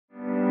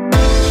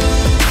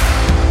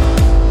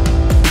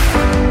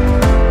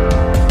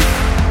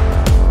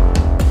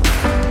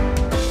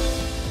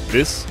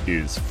This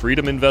is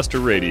Freedom Investor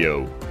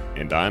Radio,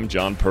 and I'm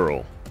John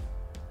Pearl.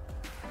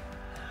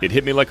 It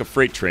hit me like a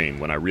freight train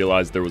when I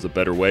realized there was a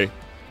better way.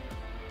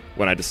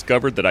 When I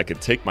discovered that I could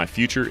take my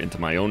future into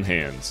my own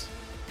hands.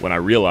 When I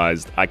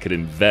realized I could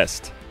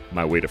invest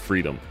my way to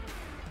freedom.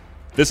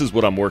 This is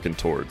what I'm working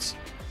towards.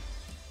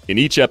 In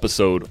each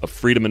episode of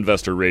Freedom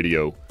Investor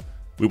Radio,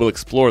 we will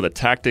explore the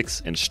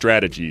tactics and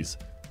strategies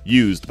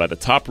used by the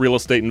top real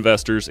estate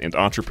investors and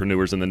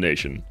entrepreneurs in the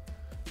nation.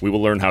 We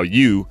will learn how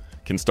you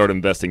can start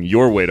investing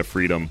your way to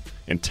freedom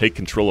and take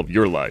control of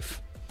your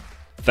life.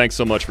 Thanks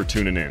so much for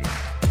tuning in.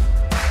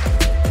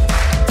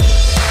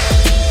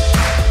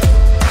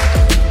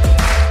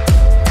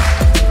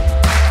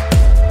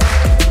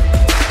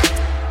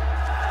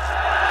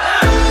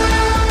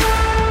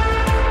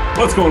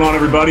 What's going on,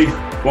 everybody?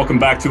 Welcome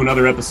back to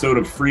another episode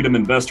of Freedom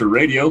Investor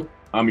Radio.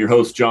 I'm your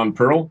host, John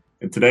Pearl,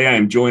 and today I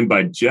am joined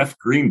by Jeff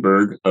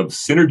Greenberg of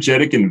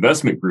Synergetic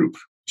Investment Group.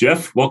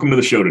 Jeff, welcome to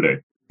the show today.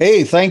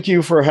 Hey, thank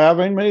you for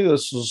having me.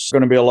 This is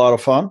going to be a lot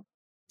of fun.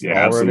 Yeah,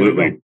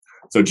 absolutely.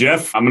 So,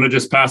 Jeff, I'm going to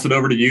just pass it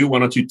over to you. Why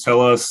don't you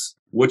tell us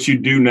what you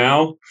do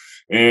now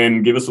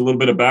and give us a little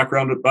bit of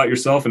background about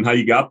yourself and how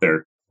you got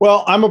there?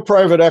 Well, I'm a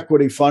private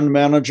equity fund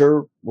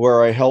manager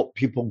where I help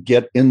people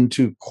get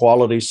into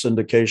quality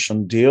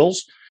syndication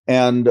deals.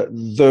 And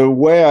the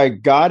way I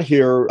got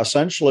here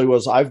essentially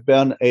was I've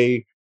been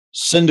a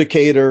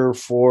syndicator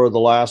for the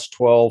last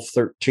 12,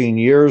 13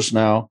 years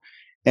now.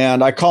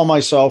 And I call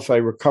myself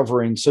a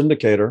recovering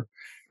syndicator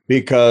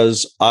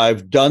because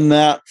I've done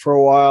that for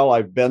a while.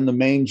 I've been the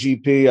main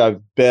GP. I've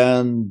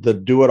been the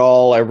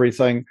do-it-all,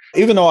 everything.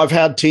 Even though I've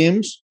had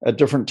teams at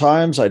different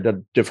times, I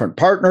did different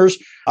partners.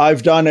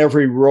 I've done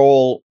every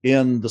role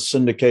in the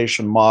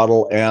syndication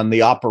model and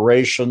the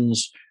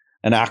operations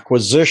and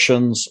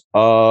acquisitions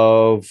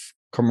of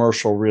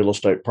commercial real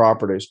estate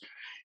properties.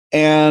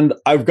 And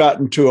I've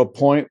gotten to a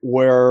point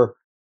where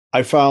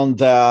I found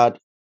that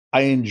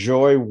I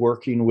enjoy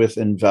working with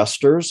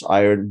investors.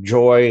 I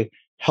enjoy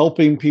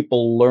helping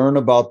people learn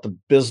about the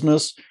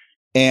business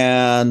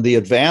and the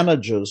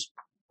advantages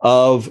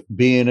of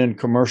being in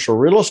commercial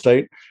real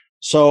estate.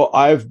 So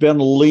I've been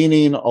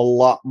leaning a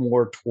lot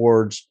more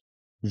towards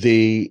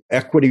the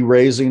equity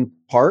raising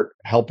part,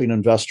 helping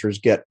investors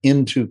get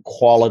into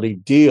quality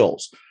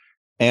deals.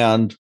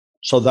 And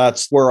so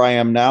that's where I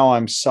am now.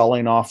 I'm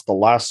selling off the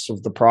last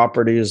of the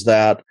properties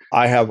that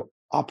I have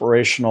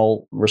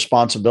operational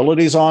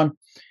responsibilities on.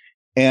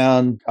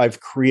 And I've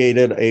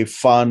created a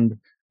fund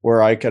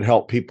where I could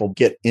help people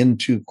get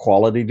into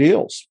quality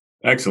deals.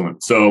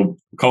 Excellent. So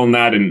calling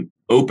that an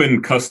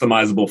open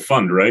customizable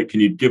fund, right?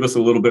 Can you give us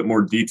a little bit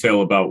more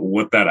detail about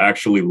what that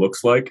actually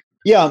looks like?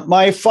 Yeah,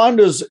 my fund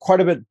is quite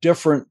a bit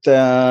different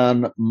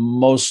than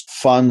most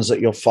funds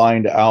that you'll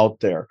find out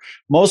there.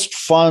 Most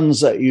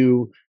funds that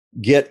you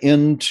get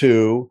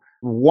into,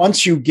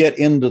 once you get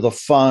into the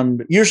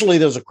fund, usually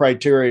there's a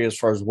criteria as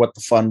far as what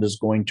the fund is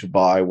going to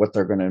buy, what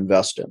they're going to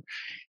invest in.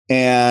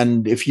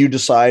 And if you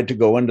decide to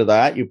go into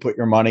that, you put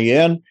your money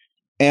in,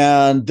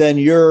 and then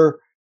you're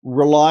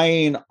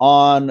relying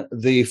on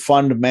the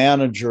fund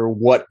manager,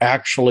 what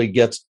actually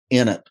gets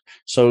in it.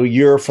 So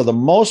you're, for the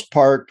most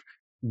part,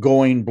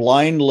 going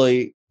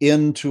blindly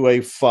into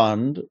a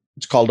fund.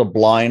 It's called a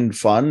blind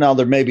fund. Now,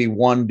 there may be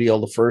one deal,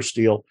 the first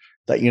deal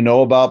that you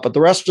know about, but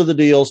the rest of the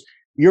deals,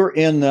 you're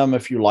in them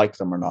if you like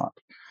them or not.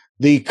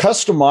 The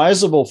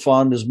customizable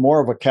fund is more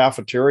of a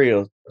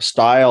cafeteria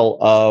style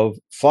of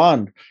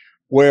fund,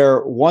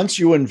 where once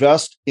you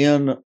invest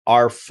in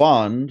our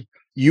fund,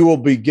 you will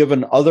be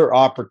given other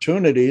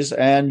opportunities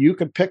and you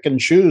can pick and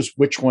choose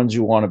which ones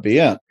you want to be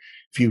in.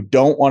 If you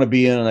don't want to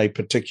be in a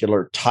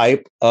particular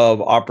type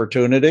of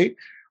opportunity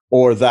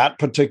or that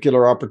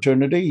particular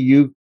opportunity,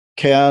 you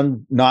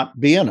can not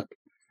be in it.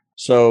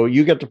 So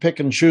you get to pick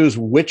and choose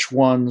which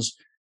ones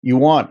you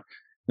want.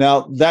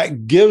 Now,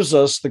 that gives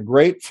us the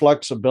great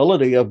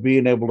flexibility of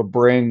being able to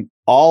bring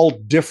all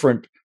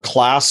different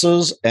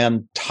classes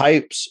and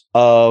types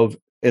of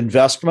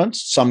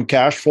investments, some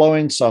cash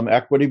flowing, some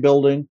equity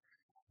building,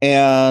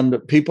 and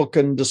people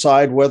can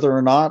decide whether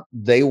or not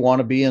they want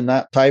to be in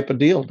that type of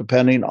deal,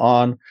 depending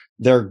on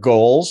their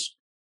goals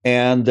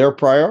and their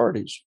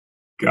priorities.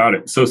 Got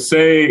it. So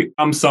say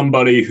I'm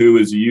somebody who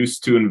is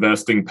used to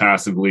investing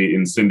passively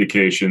in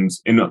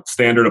syndications, in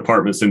standard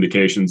apartment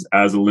syndications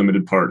as a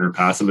limited partner,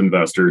 passive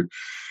investor.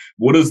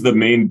 What is the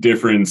main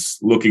difference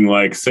looking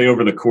like, say,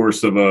 over the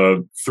course of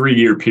a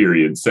 3-year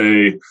period?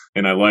 Say,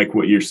 and I like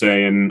what you're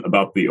saying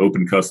about the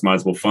open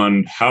customizable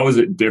fund. How is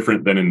it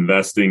different than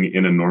investing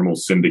in a normal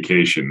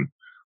syndication?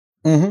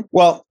 Mm-hmm.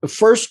 Well,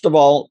 first of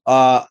all,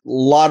 a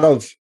lot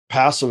of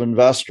passive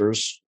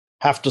investors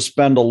have to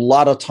spend a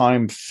lot of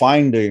time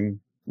finding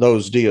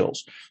those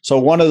deals. So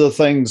one of the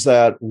things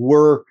that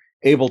we're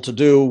able to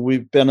do,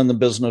 we've been in the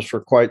business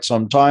for quite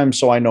some time,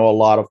 so I know a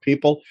lot of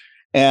people.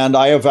 And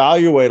I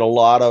evaluate a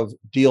lot of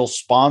deal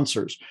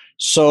sponsors.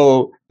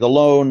 So the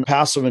lone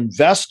passive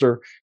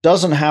investor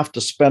doesn't have to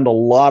spend a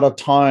lot of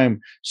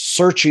time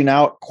searching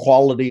out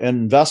quality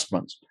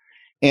investments.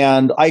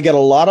 And I get a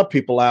lot of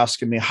people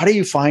asking me, how do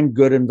you find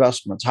good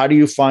investments? How do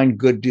you find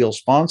good deal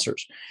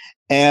sponsors?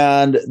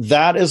 And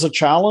that is a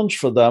challenge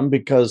for them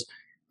because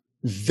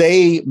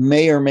they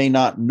may or may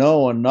not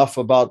know enough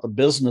about the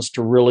business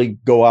to really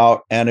go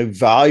out and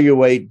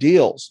evaluate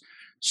deals.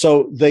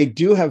 So they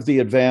do have the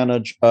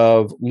advantage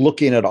of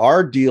looking at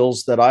our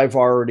deals that I've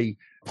already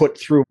put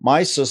through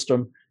my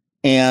system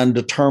and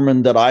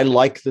determined that I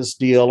like this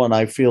deal and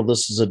I feel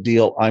this is a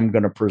deal I'm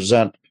going to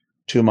present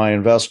to my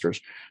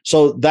investors.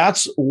 So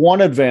that's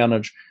one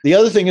advantage. The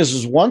other thing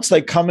is once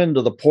they come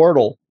into the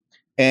portal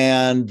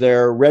and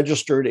they're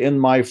registered in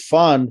my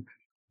fund,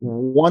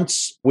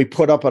 once we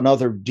put up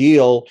another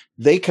deal,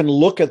 they can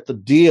look at the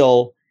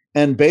deal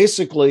and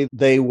basically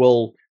they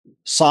will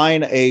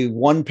sign a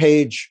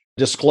one-page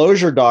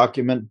disclosure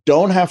document,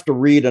 don't have to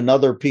read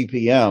another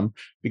PPM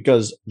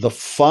because the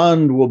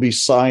fund will be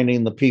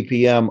signing the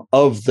PPM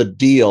of the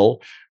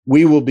deal.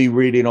 We will be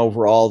reading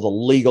over all the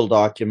legal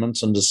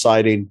documents and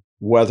deciding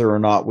whether or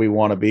not we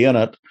want to be in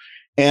it.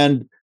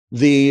 And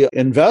the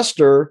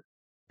investor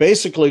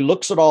basically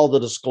looks at all the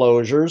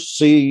disclosures,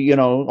 see,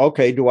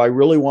 okay, do I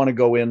really want to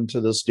go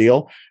into this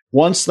deal?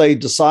 Once they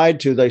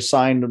decide to, they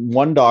sign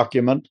one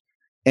document,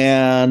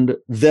 and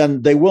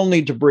then they will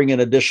need to bring in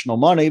additional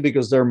money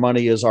because their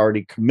money is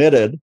already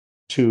committed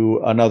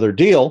to another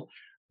deal,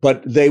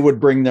 but they would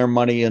bring their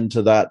money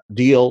into that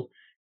deal.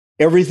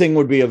 Everything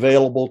would be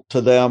available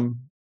to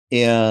them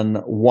in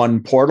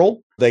one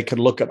portal. They could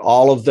look at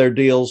all of their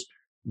deals.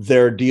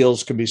 Their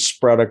deals can be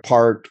spread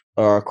apart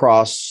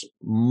across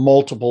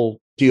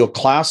multiple deal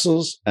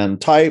classes and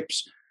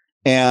types.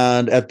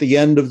 And at the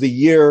end of the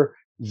year,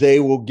 they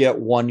will get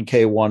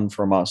 1K1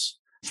 from us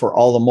for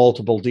all the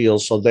multiple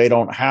deals. So they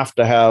don't have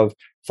to have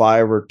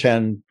 5 or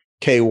 10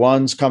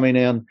 K1s coming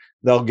in.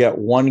 They'll get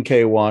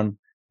 1K1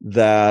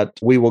 that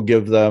we will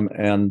give them,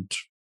 and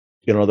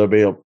they'll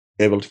be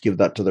able to give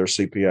that to their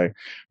CPA.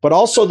 But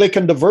also they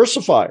can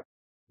diversify.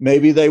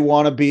 Maybe they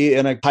want to be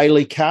in a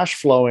highly cash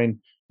flowing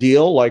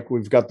deal, like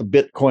we've got the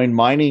Bitcoin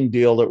mining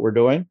deal that we're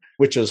doing,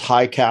 which is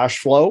high cash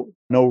flow,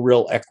 no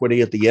real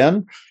equity at the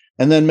end.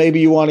 And then maybe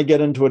you want to get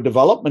into a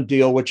development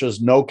deal, which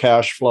is no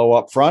cash flow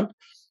up front,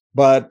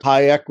 but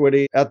high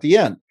equity at the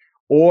end,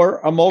 or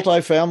a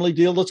multifamily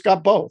deal that's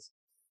got both.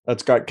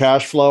 That's got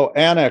cash flow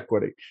and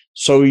equity.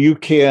 So you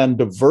can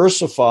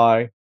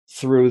diversify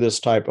through this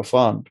type of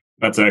fund.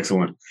 That's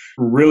excellent.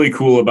 Really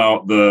cool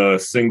about the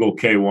single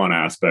K1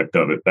 aspect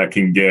of it. That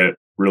can get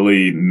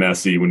really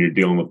messy when you're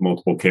dealing with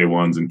multiple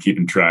K1s and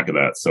keeping track of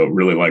that. So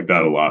really like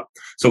that a lot.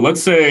 So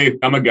let's say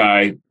I'm a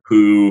guy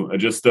who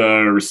just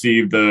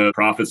received the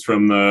profits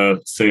from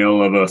the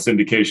sale of a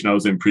syndication I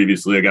was in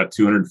previously. I got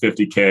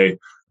 $250K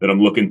that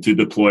I'm looking to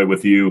deploy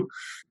with you.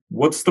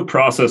 What's the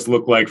process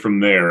look like from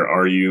there?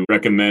 Are you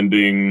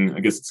recommending, I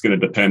guess it's going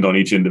to depend on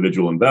each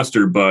individual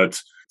investor, but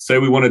say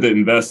we wanted to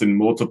invest in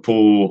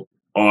multiple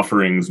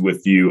offerings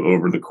with you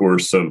over the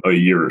course of a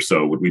year or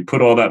so. Would we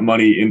put all that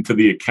money into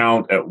the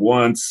account at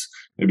once,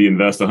 maybe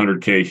invest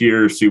 100K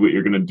here, see what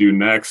you're going to do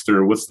next?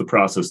 Or what's the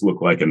process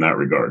look like in that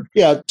regard?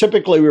 Yeah,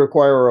 typically we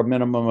require a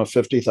minimum of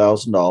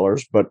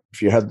 $50,000, but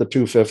if you had the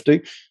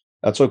 250,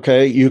 that's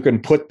okay. You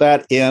can put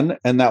that in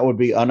and that would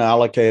be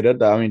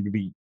unallocated. I mean, to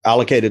be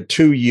allocated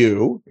to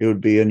you. It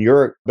would be in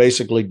your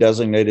basically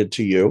designated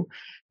to you.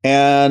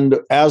 And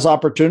as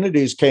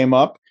opportunities came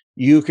up,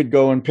 you could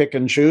go and pick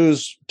and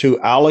choose to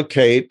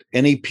allocate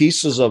any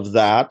pieces of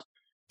that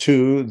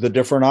to the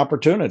different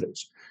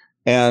opportunities.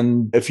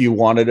 And if you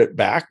wanted it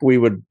back, we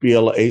would be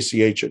able to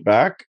ACH it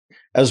back,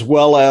 as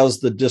well as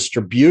the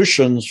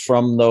distributions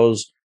from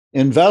those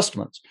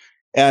investments.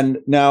 And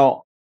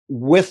now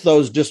with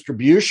those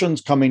distributions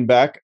coming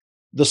back,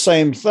 the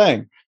same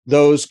thing.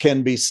 Those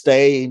can be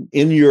staying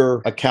in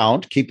your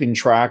account, keeping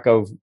track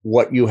of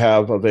what you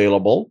have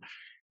available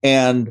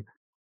and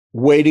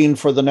waiting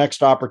for the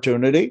next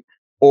opportunity.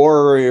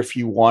 Or if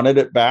you wanted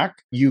it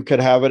back, you could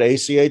have it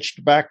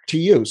ACH'd back to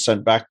you,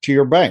 sent back to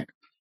your bank.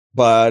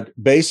 But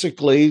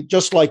basically,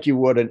 just like you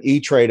would an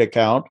E-Trade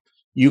account,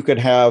 you could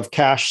have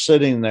cash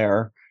sitting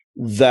there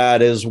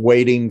that is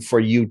waiting for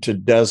you to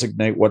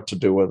designate what to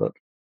do with it.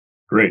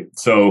 Great.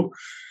 So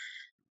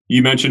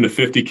you mentioned a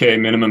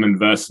 50K minimum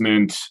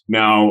investment.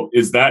 Now,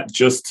 is that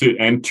just to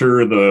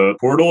enter the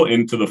portal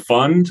into the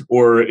fund,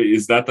 or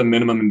is that the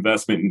minimum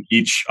investment in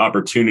each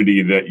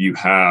opportunity that you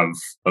have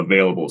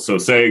available? So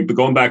say,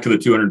 going back to the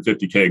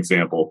 250K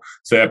example,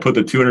 say I put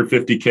the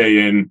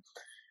 250K in,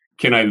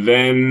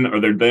 are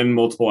there then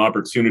multiple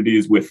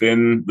opportunities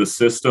within the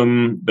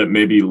system that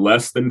may be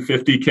less than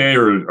 50K,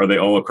 or are they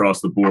all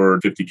across the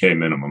board 50K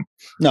minimum?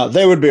 No,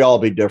 they would all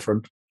be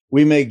different.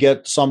 We may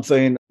get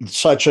something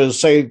such as,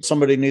 say,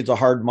 somebody needs a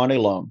hard money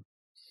loan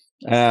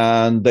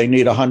and they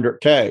need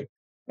 100K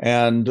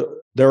and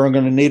they're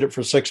going to need it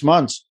for 6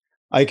 months.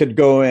 I could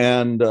go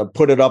and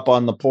put it up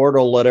on the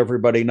portal, let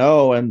everybody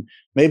know. And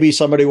maybe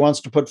somebody wants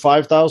to put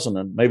 5,000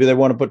 in. Maybe they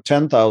want to put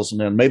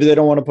 10,000 in. Maybe they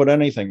don't want to put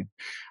anything in.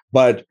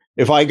 But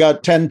if I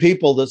got 10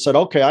 people that said,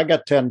 okay, I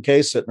got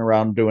 10K sitting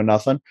around doing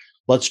nothing,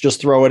 let's just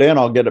throw it in.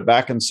 I'll get it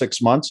back in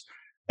 6 months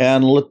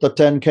and let the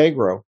 10K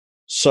grow.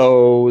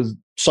 So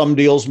some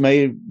deals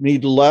may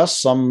need less,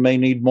 some may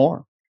need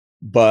more,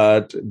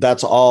 but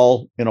that's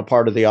all,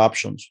 part of the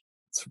options.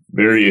 It's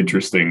very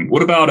interesting.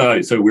 What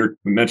about, so we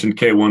mentioned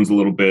K1s a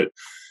little bit.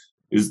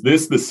 Is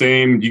this the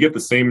same? Do you get the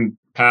same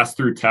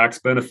pass-through tax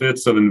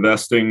benefits of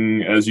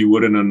investing as you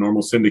would in a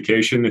normal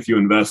syndication if you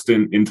invest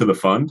into the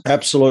fund?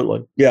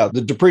 Absolutely. Yeah. The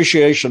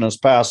depreciation is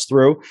passed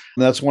through.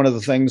 And that's one of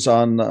the things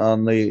on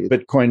the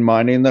Bitcoin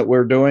mining that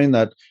we're doing,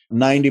 that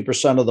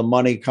 90% of the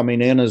money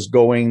coming in is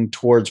going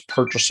towards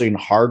purchasing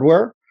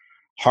hardware.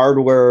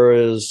 Hardware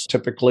is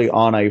typically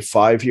on a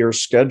 5-year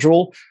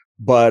schedule,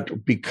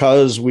 but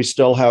because we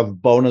still have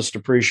bonus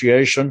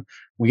depreciation,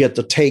 we get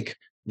to take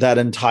that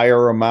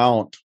entire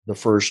amount the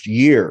first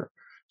year.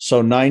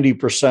 So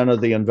 90%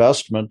 of the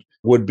investment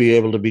would be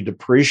able to be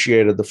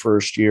depreciated the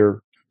first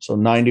year. So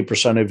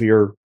 90% of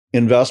your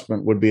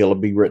investment would be able to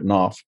be written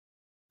off.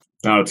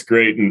 No, it's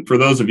great. And for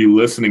those of you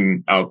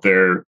listening out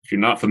there, if you're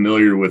not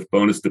familiar with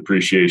bonus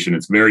depreciation,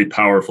 it's very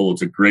powerful.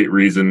 It's a great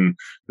reason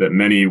that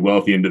many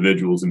wealthy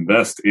individuals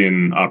invest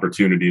in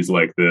opportunities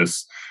like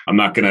this. I'm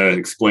not going to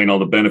explain all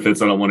the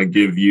benefits I don't want to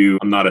give you.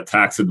 I'm not a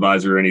tax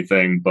advisor or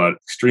anything, but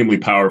extremely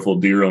powerful.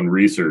 Do your own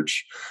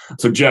research.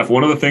 So, Jeff,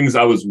 one of the things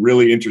I was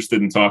really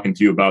interested in talking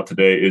to you about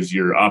today is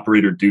your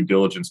operator due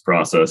diligence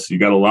process. You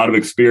got a lot of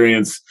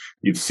experience.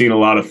 You've seen a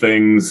lot of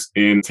things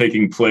in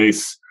taking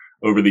place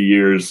over the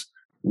years.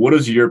 What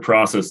does your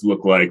process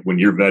look like when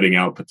you're vetting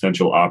out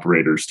potential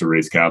operators to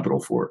raise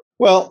capital for?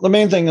 Well, the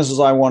main thing is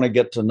I want to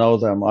get to know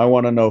them. I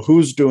want to know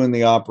who's doing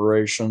the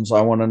operations. I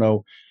want to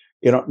know,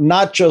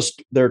 not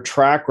just their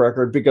track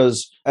record,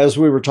 because as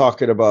we were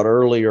talking about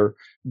earlier,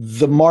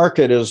 the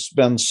market has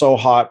been so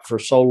hot for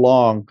so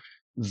long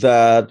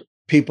that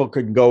people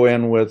could go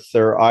in with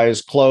their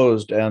eyes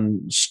closed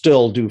and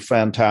still do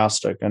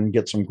fantastic and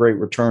get some great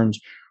returns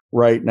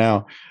right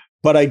now.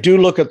 But I do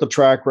look at the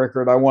track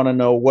record. I want to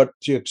know what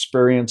the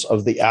experience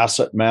of the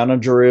asset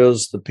manager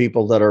is, the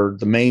people that are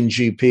the main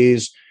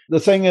GPs.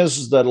 The thing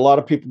is that a lot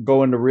of people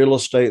go into real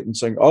estate and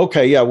saying,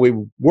 okay, yeah, we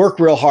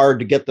work real hard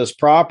to get this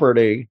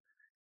property.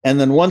 And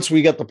then once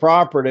we get the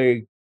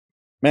property,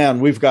 man,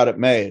 we've got it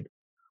made.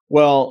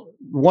 Well,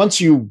 once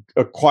you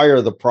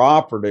acquire the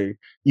property,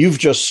 you've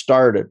just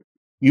started.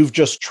 You've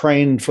just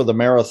trained for the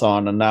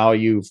marathon, and now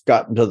you've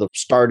gotten to the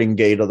starting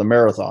gate of the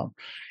marathon.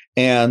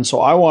 And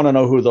so I want to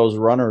know who those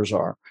runners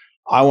are.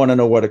 I want to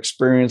know what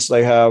experience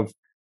they have,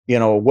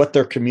 what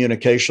their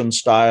communication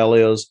style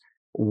is,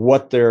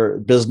 what their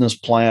business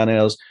plan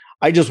is.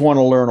 I just want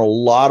to learn a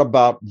lot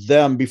about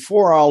them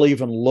before I'll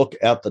even look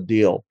at the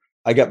deal.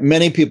 I got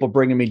many people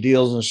bringing me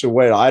deals and say,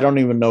 wait, I don't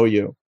even know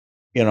you.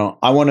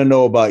 I want to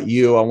know about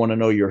you. I want to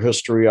know your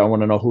history. I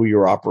want to know who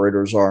your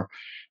operators are.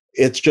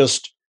 It's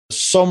just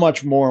so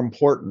much more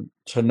important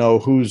to know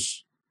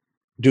who's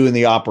doing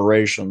the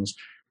operations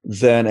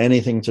than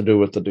anything to do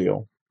with the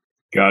deal.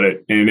 Got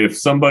it. And if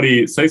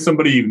somebody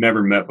you've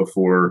never met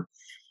before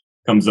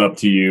comes up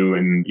to you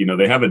and,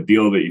 they have a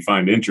deal that you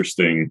find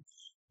interesting,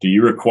 do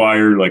you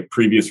require like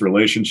previous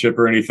relationship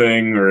or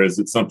anything? Or is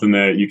it something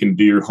that you can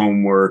do your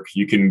homework?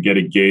 You can get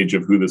a gauge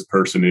of who this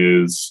person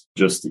is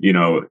just,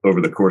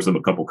 over the course of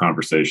a couple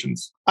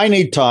conversations? I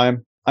need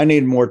time. I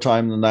need more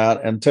time than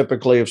that. And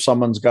typically if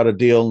someone's got a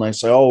deal and they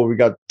say, oh, we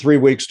got 3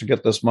 weeks to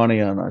get this money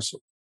in, I say,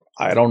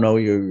 I don't know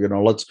you,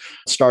 let's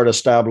start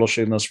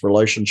establishing this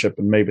relationship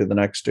and maybe the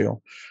next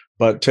deal.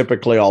 But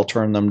typically I'll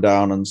turn them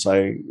down and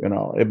say,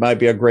 it might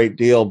be a great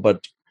deal,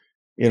 but,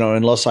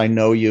 unless I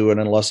know you and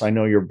unless I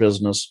know your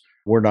business,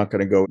 we're not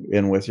going to go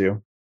in with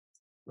you.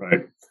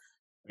 Right.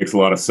 Makes a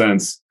lot of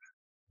sense.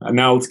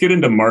 Now let's get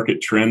into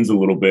market trends a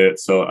little bit.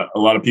 So a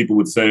lot of people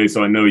would say,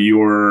 so I know you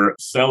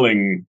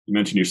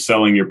mentioned you're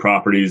selling your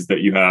properties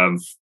that you have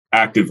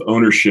active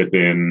ownership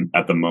in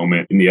at the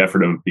moment in the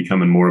effort of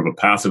becoming more of a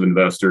passive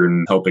investor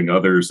and helping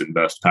others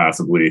invest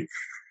passively.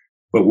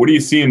 But what are you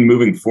seeing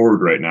moving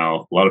forward right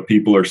now? A lot of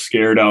people are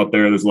scared out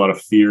there. There's a lot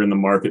of fear in the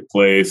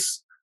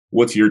marketplace.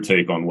 What's your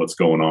take on what's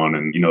going on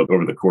and,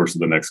 over the course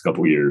of the next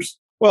couple of years?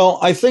 Well,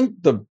 I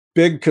think the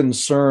big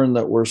concern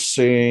that we're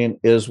seeing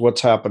is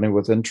what's happening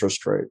with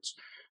interest rates,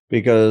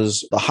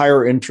 because the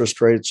higher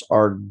interest rates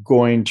are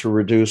going to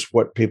reduce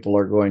what people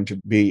are going to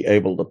be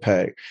able to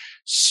pay.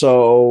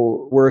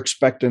 So we're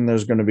expecting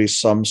there's going to be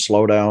some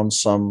slowdown,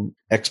 some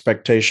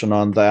expectation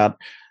on that.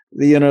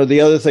 The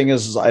other thing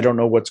is I don't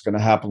know what's going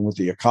to happen with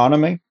the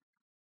economy.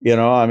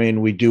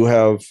 We do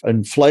have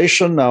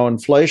inflation. Now,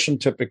 inflation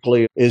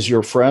typically is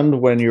your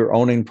friend when you're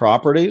owning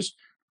properties,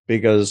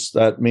 because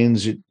that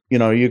means,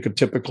 you could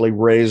typically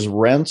raise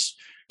rents.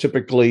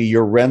 Typically,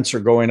 your rents are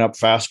going up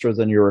faster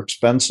than your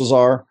expenses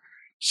are.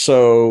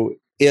 So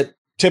it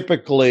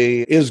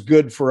typically is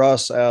good for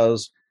us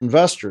as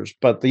investors,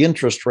 but the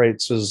interest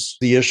rates is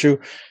the issue.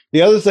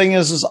 The other thing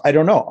is I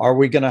don't know, are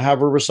we going to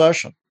have a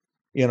recession?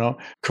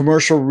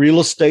 Commercial real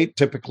estate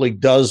typically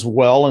does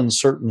well in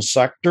certain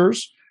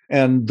sectors.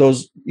 And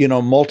those,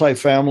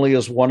 multifamily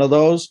is one of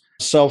those.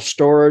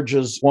 Self-storage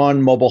is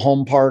one. Mobile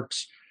home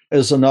parks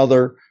is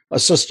another.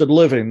 Assisted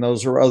living,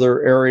 those are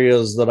other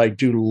areas that I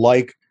do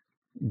like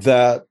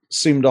that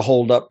seem to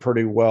hold up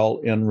pretty well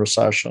in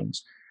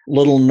recessions.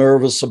 Little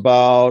nervous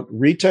about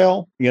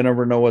retail. You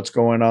never know what's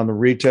going on the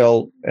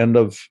retail end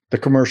of the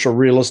commercial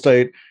real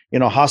estate.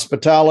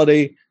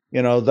 Hospitality,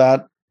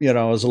 that,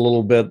 is a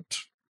little bit,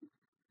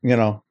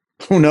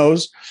 who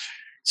knows?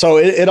 So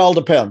it all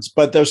depends.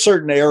 But there's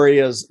certain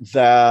areas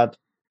that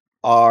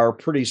are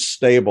pretty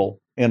stable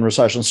in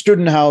recession.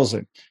 Student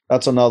housing,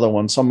 that's another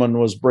one. Someone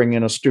was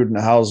bringing a student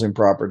housing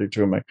property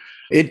to me.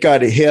 It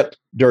got hit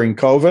during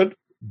COVID,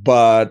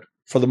 but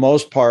for the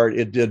most part,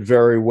 it did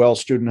very well.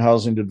 Student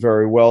housing did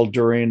very well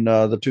during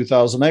the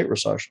 2008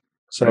 recession.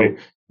 So right.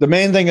 The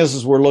main thing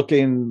is we're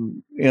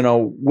looking,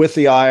 with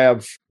the eye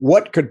of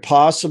what could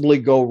possibly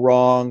go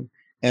wrong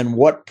and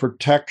what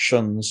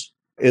protections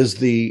is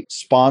the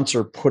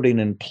sponsor putting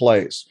in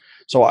place.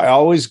 So I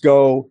always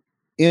go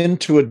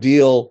into a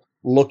deal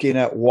looking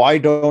at why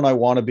don't I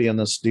want to be in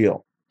this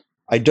deal?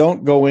 I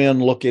don't go in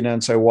looking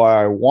and say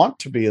why I want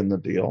to be in the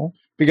deal,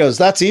 because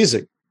that's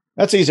easy.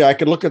 That's easy. I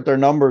could look at their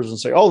numbers and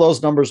say, oh,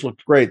 those numbers look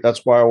great.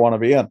 That's why I want to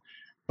be in.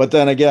 But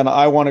then again,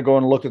 I want to go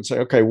and look and say,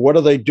 okay, what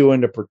are they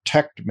doing to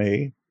protect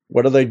me?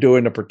 What are they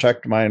doing to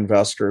protect my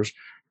investors?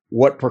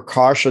 What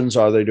precautions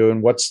are they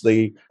doing? What's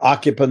the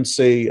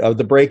occupancy of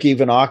the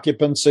break-even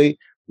occupancy?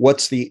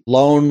 What's the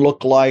loan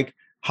look like?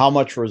 How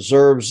much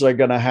reserves they're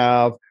going to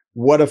have?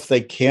 What if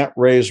they can't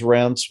raise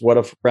rents? What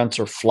if rents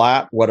are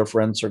flat? What if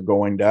rents are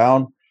going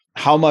down?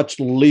 How much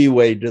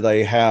leeway do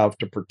they have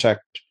to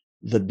protect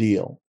the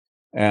deal?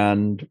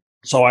 And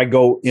so I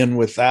go in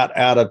with that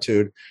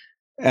attitude.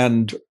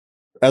 And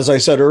as I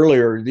said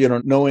earlier,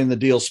 knowing the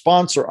deal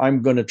sponsor,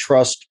 I'm going to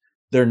trust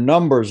their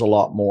numbers a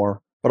lot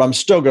more, but I'm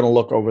still going to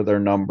look over their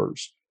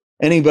numbers.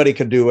 Anybody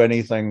can do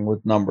anything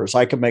with numbers.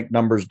 I can make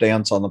numbers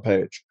dance on the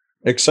page.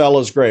 Excel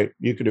is great.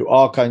 You can do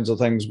all kinds of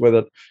things with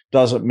it.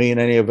 Doesn't mean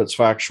any of it's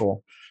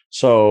factual.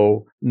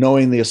 So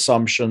knowing the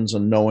assumptions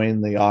and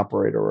knowing the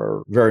operator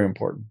are very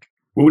important.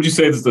 What would you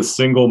say is the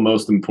single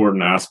most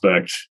important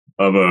aspect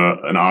of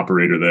an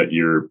operator that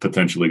you're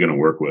potentially going to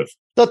work with?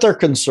 That they're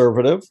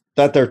conservative,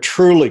 that they're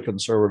truly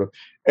conservative.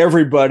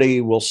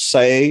 Everybody will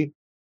say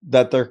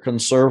that they're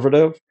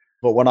conservative,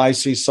 but when I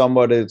see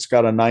somebody that's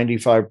got a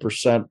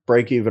 95%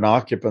 break-even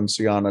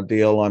occupancy on a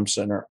deal, I'm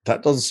saying,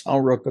 that doesn't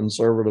sound real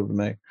conservative to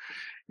me.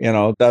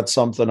 That's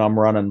something I'm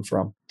running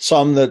from.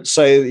 Some that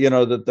say,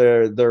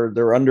 that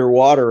they're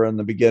underwater in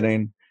the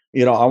beginning.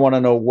 I want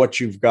to know what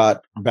you've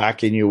got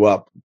backing you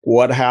up.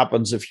 What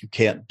happens if you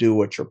can't do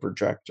what you're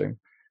projecting?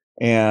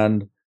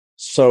 And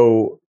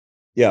so,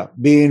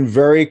 being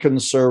very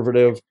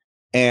conservative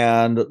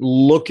and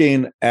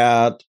looking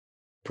at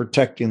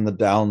protecting the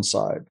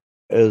downside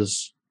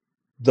is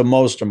the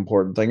most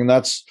important thing. And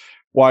that's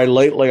why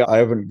lately I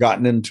haven't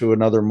gotten into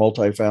another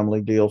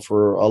multifamily deal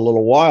for a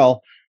little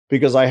while,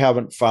 because I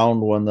haven't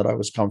found one that I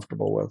was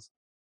comfortable with.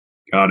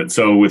 Got it.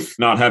 So with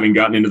not having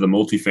gotten into the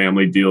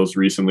multifamily deals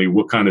recently,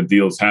 what kind of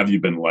deals have you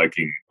been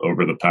liking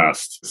over the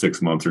past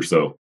 6 months or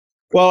so?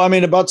 Well,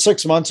 about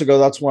 6 months ago,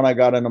 that's when I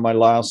got into my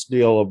last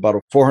deal, about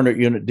a 400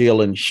 unit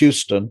deal in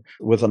Houston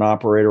with an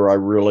operator I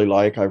really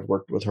like. I've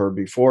worked with her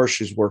before.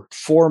 She's worked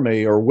for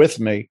me or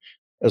with me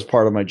as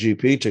part of my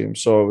GP team.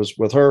 So it was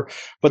with her.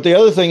 But the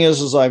other thing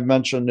is, as I've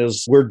mentioned,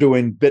 is we're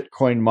doing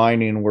Bitcoin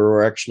mining, where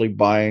we're actually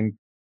buying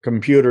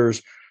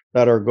computers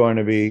that are going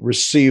to be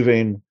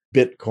receiving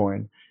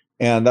Bitcoin.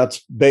 And that's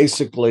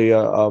basically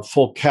a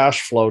full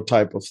cash flow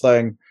type of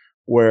thing,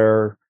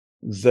 where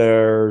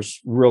there's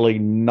really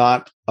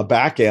not a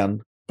back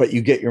end, but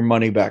you get your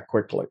money back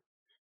quickly.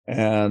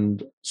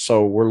 And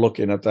so we're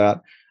looking at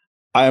that.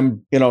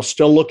 I'm,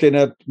 still looking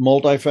at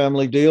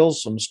multifamily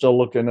deals. I'm still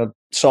looking at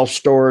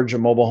self-storage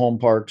and mobile home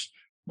parks,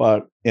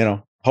 but,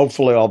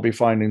 hopefully I'll be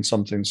finding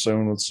something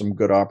soon with some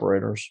good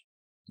operators.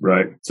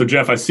 Right. So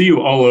Jeff, I see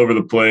you all over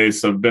the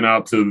place. I've been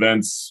out to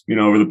events,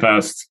 over the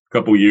past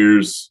couple of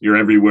years. You're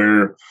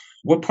everywhere.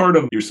 What part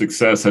of your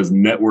success has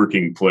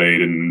networking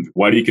played, and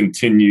why do you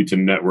continue to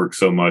network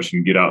so much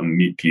and get out and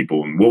meet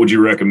people? And what would you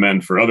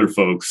recommend for other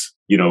folks,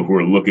 who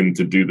are looking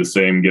to do the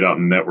same, get out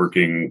and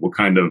networking?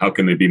 How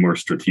can they be more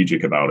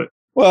strategic about it?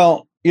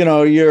 Well,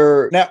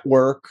 your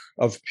network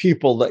of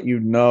people that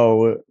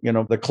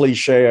the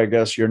cliche, I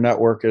guess, your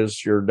network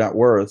is your net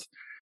worth.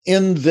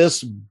 In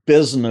this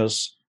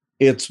business,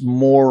 it's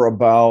more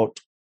about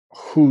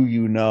who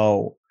you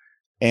know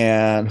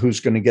and who's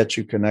going to get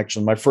you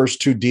connections. My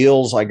first two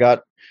deals I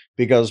got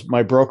because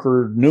my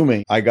broker knew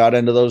me. I got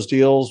into those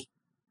deals,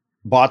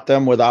 bought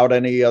them without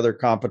any other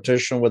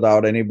competition,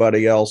 without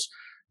anybody else,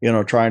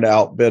 trying to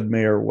outbid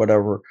me or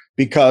whatever,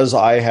 because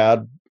I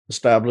had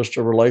established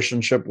a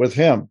relationship with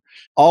him.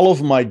 All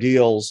of my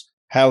deals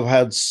have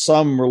had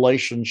some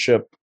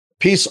relationship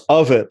piece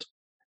of it.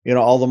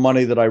 All the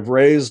money that I've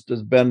raised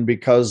has been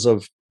because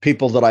of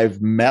people that I've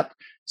met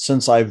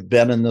since I've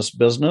been in this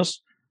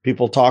business.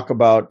 People talk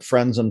about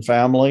friends and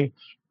family.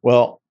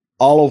 Well,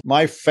 all of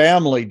my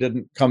family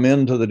didn't come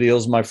into the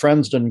deals. My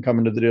friends didn't come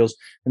into the deals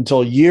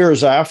until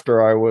years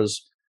after I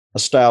was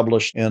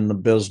established in the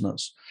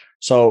business.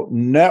 So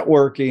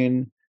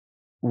networking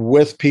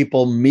with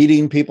people,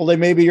 meeting people, they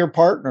may be your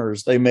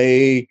partners. They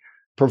may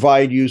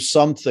provide you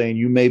something,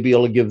 you may be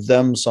able to give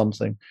them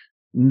something.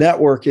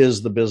 Network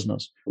is the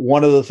business.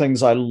 One of the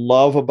things I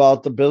love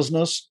about the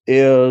business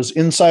is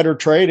insider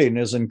trading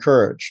is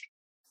encouraged.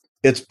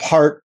 It's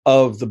part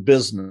of the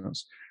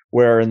business,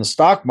 where in the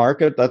stock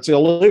market, that's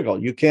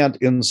illegal. You can't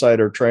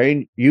insider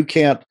trade. You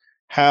can't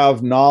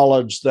have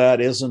knowledge that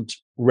isn't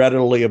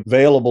readily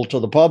available to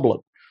the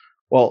public.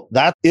 Well,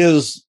 that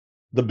is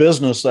the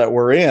business that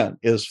we're in,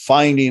 is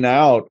finding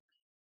out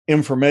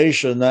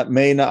information that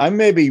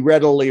may be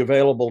readily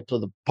available to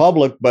the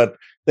public, but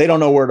they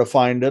don't know where to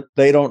find it.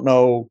 They don't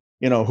know,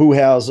 who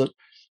has it.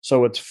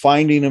 So it's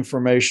finding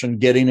information,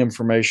 getting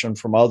information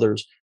from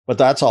others, but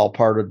that's all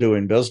part of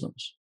doing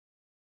business.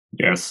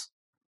 Yes,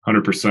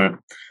 100%.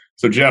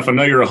 So Jeff, I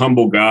know you're a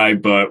humble guy,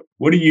 but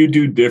what do you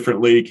do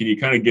differently? Can you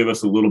kind of give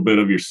us a little bit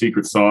of your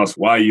secret sauce,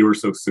 why you're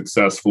so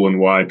successful and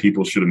why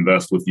people should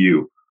invest with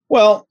you?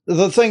 Well,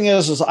 the thing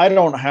is I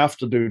don't have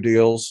to do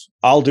deals.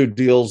 I'll do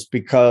deals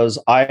because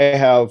I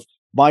have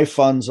my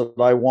funds that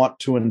I want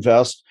to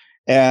invest,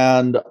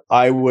 and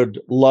I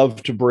would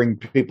love to bring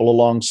people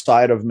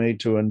alongside of me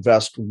to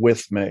invest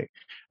with me,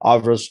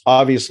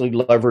 obviously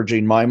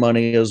leveraging my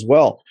money as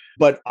well.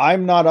 But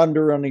I'm not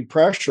under any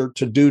pressure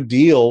to do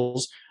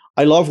deals.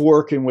 I love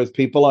working with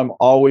people. I'm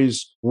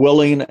always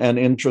willing and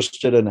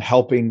interested in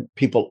helping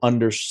people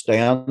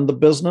understand the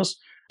business.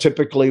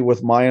 Typically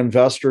with my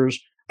investors,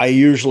 I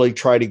usually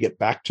try to get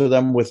back to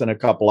them within a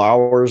couple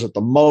hours. At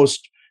the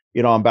most,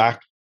 I'm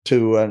back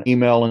to an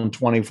email in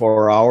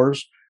 24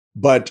 hours.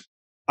 But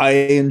I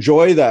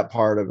enjoy that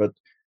part of it.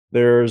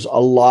 There's a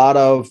lot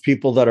of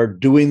people that are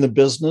doing the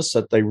business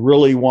that they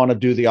really want to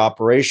do the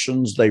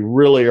operations. They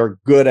really are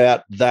good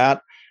at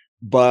that.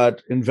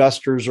 But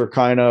investors are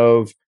kind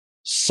of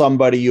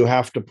somebody you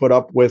have to put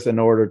up with in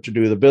order to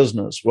do the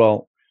business.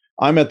 Well,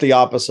 I'm at the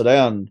opposite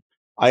end.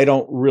 I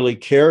don't really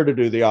care to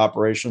do the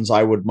operations.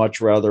 I would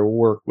much rather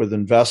work with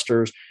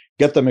investors,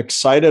 get them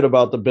excited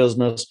about the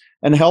business,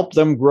 and help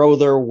them grow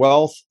their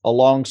wealth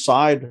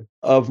alongside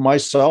of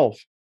myself.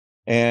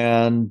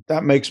 And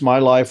that makes my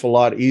life a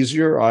lot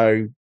easier.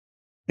 I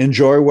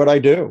enjoy what I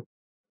do.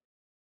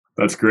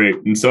 That's great.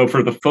 And so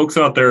for the folks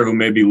out there who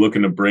may be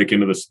looking to break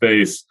into the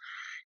space,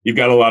 you've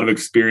got a lot of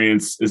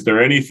experience. Is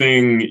there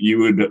anything you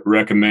would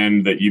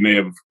recommend that you may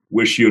have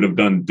wished you would have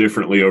done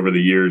differently over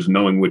the years,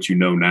 knowing what you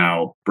know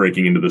now,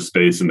 breaking into the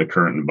space in the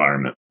current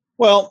environment?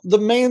 Well, the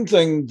main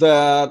thing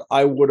that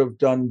I would have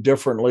done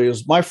differently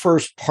is my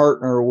first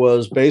partner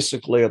was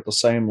basically at the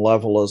same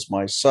level as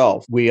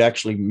myself. We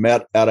actually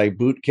met at a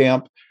boot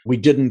camp. We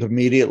didn't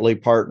immediately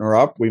partner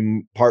up.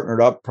 We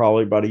partnered up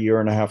probably about a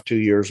year and a half, 2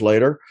 years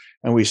later,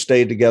 and we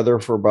stayed together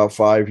for about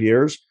 5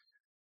 years.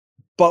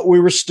 But we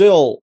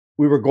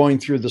were going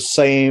through the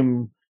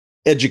same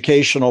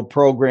educational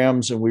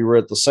programs and we were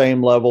at the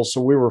same level. So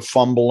we were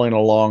fumbling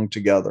along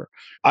together.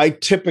 I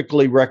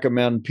typically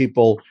recommend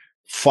people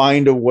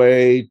find a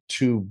way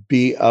to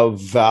be of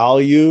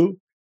value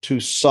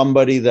to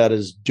somebody that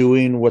is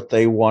doing what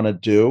they want to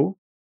do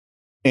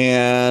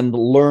and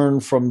learn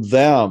from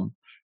them.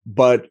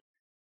 But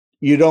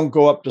you don't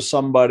go up to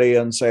somebody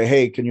and say,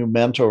 hey, can you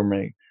mentor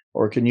me?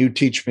 Or can you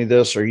teach me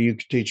this? Or you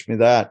can teach me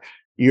that.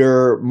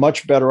 You're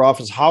much better off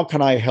as, how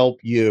can I help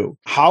you?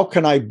 How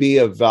can I be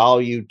of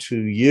value to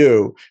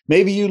you?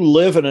 Maybe you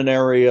live in an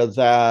area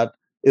that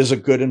is a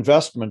good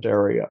investment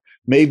area.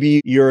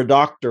 Maybe you're a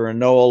doctor and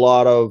know a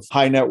lot of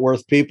high net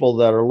worth people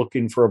that are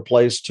looking for a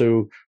place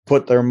to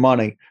put their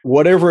money.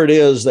 Whatever it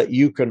is that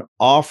you can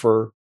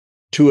offer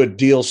to a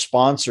deal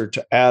sponsor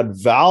to add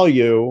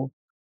value,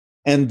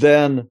 and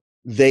then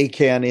they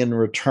can in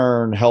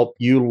return help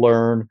you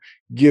learn,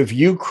 give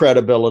you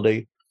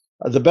credibility.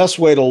 The best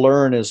way to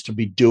learn is to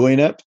be doing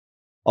it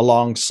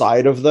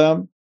alongside of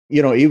them.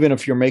 Even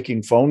if you're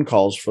making phone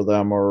calls for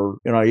them, or,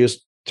 I used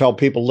to tell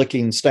people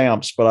licking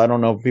stamps, but I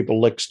don't know if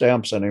people lick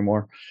stamps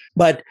anymore.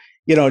 But,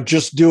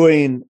 just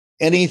doing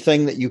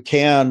anything that you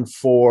can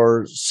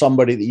for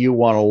somebody that you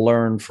want to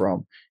learn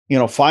from.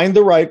 Find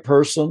the right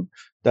person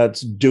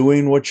that's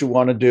doing what you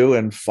want to do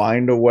and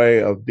find a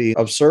way of being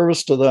of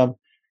service to them.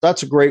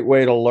 That's a great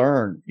way to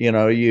learn.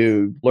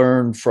 You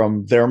learn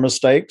from their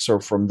mistakes or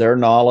from their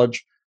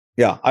knowledge.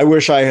 Yeah, I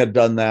wish I had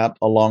done that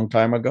a long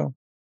time ago.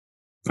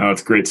 Oh,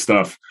 it's great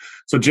stuff.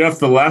 So, Jeff,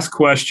 the last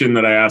question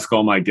that I ask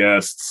all my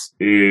guests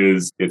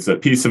it's a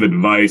piece of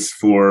advice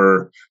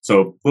so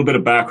a little bit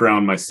of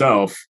background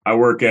myself. I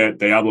work at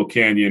Diablo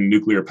Canyon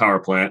Nuclear Power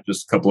Plant,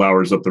 just a couple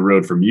hours up the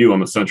road from you on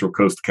the central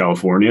coast of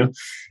California,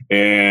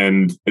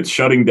 and it's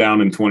shutting down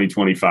in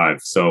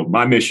 2025. So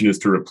my mission is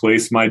to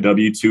replace my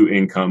W-2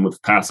 income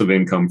with passive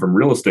income from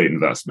real estate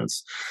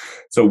investments.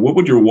 So what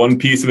would your one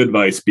piece of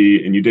advice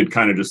be? And you did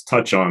kind of just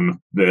touch on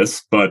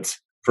this, but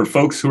for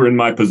folks who are in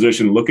my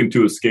position looking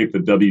to escape the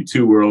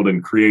W-2 world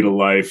and create a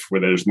life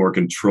where there's more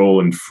control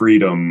and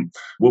freedom,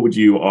 what would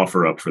you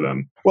offer up for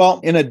them?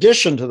 Well, in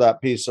addition to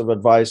that piece of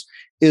advice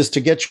is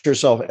to get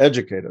yourself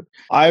educated.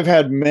 I've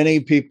had many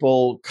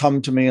people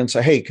come to me and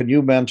say, hey, can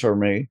you mentor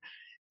me?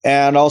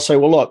 And I'll say,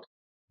 well, look,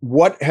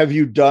 what have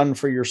you done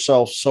for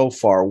yourself so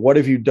far? What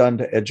have you done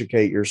to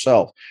educate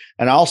yourself?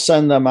 And I'll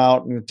send them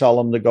out and tell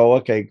them to go,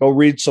 okay, go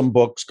read some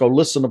books, go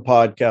listen to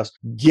podcasts,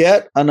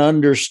 get an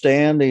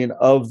understanding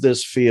of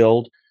this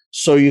field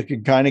so you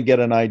can kind of get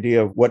an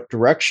idea of what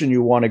direction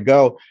you want to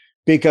go.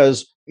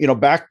 Because,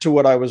 back to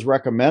what I was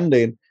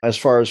recommending as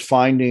far as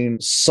finding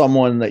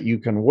someone that you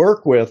can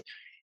work with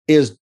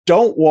is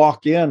don't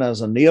walk in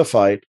as a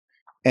neophyte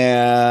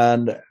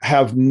and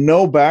have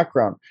no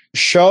background.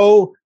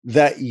 Show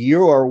that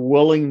you are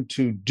willing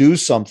to do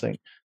something.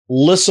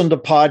 Listen to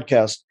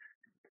podcasts.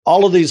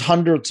 All of these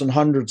hundreds and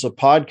hundreds of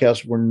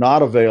podcasts were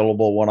not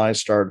available when I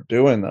started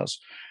doing this.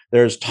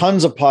 There's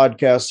tons of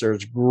podcasts.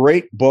 There's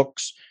great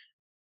books.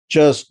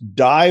 Just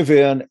dive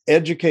in,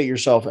 educate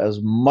yourself as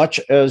much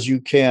as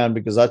you can,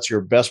 because that's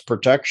your best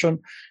protection.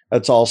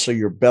 That's also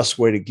your best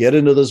way to get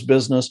into this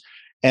business.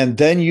 And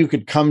then you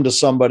could come to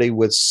somebody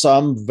with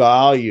some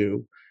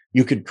value.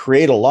 You could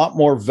create a lot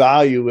more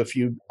value if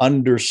you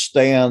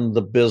understand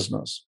the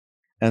business.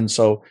 And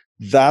so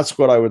that's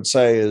what I would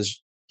say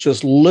is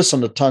just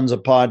listen to tons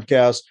of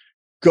podcasts,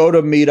 go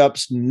to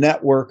meetups,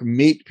 network,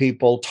 meet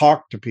people,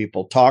 talk to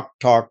people, talk.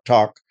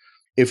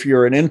 If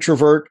you're an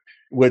introvert,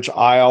 which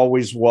I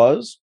always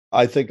was,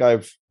 I think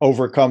I've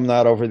overcome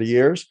that over the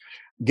years.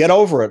 Get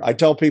over it. I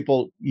tell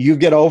people, you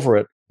get over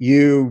it.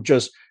 You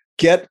just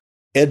get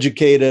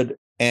educated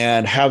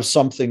and have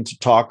something to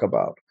talk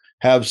about.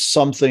 Have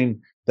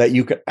something that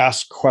you could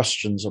ask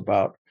questions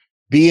about.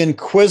 Be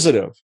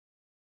inquisitive.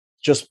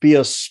 Just be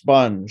a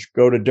sponge.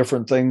 Go to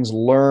different things,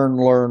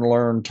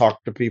 learn,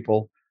 talk to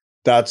people.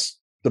 That's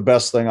the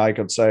best thing I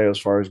could say as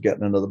far as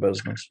getting into the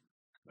business.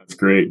 That's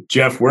great.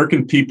 Jeff, where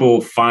can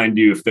people find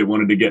you if they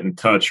wanted to get in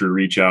touch or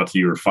reach out to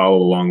you or follow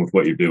along with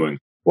what you're doing?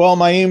 Well,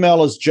 my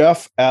email is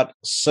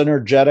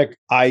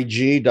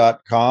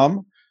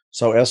jeff@synergeticig.com.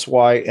 So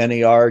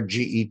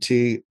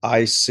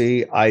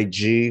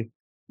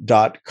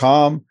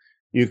synergeticig.com.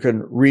 You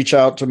can reach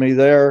out to me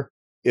there.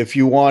 If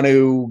you want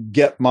to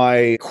get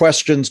my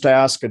questions to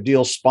ask a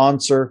deal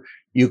sponsor,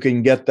 you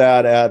can get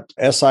that at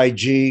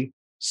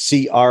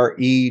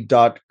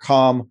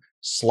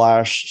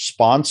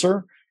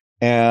sigcre.com/sponsor.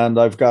 And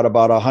I've got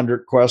about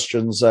 100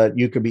 questions that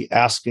you could be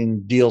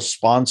asking deal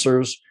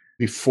sponsors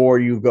before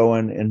you go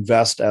and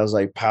invest as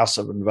a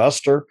passive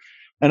investor.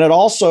 And it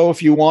also,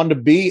 if you want to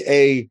be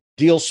a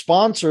deal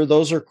sponsor,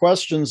 those are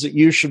questions that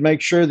you should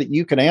make sure that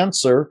you can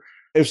answer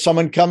if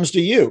someone comes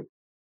to you.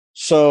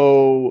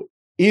 So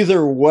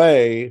either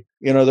way,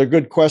 they're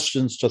good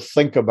questions to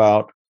think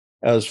about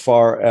as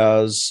far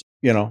as,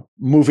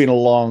 moving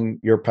along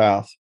your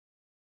path.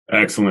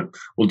 Excellent.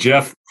 Well,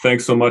 Jeff,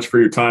 thanks so much for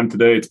your time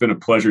today. It's been a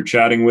pleasure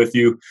chatting with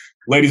you.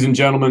 Ladies and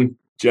gentlemen,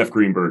 Jeff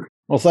Greenberg.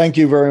 Well, thank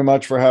you very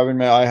much for having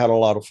me. I had a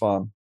lot of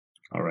fun.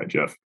 All right,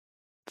 Jeff.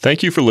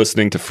 Thank you for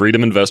listening to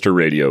Freedom Investor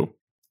Radio.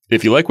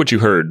 If you like what you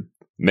heard,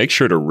 make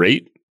sure to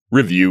rate,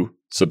 review,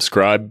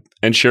 subscribe,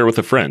 and share with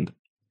a friend.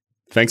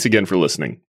 Thanks again for listening.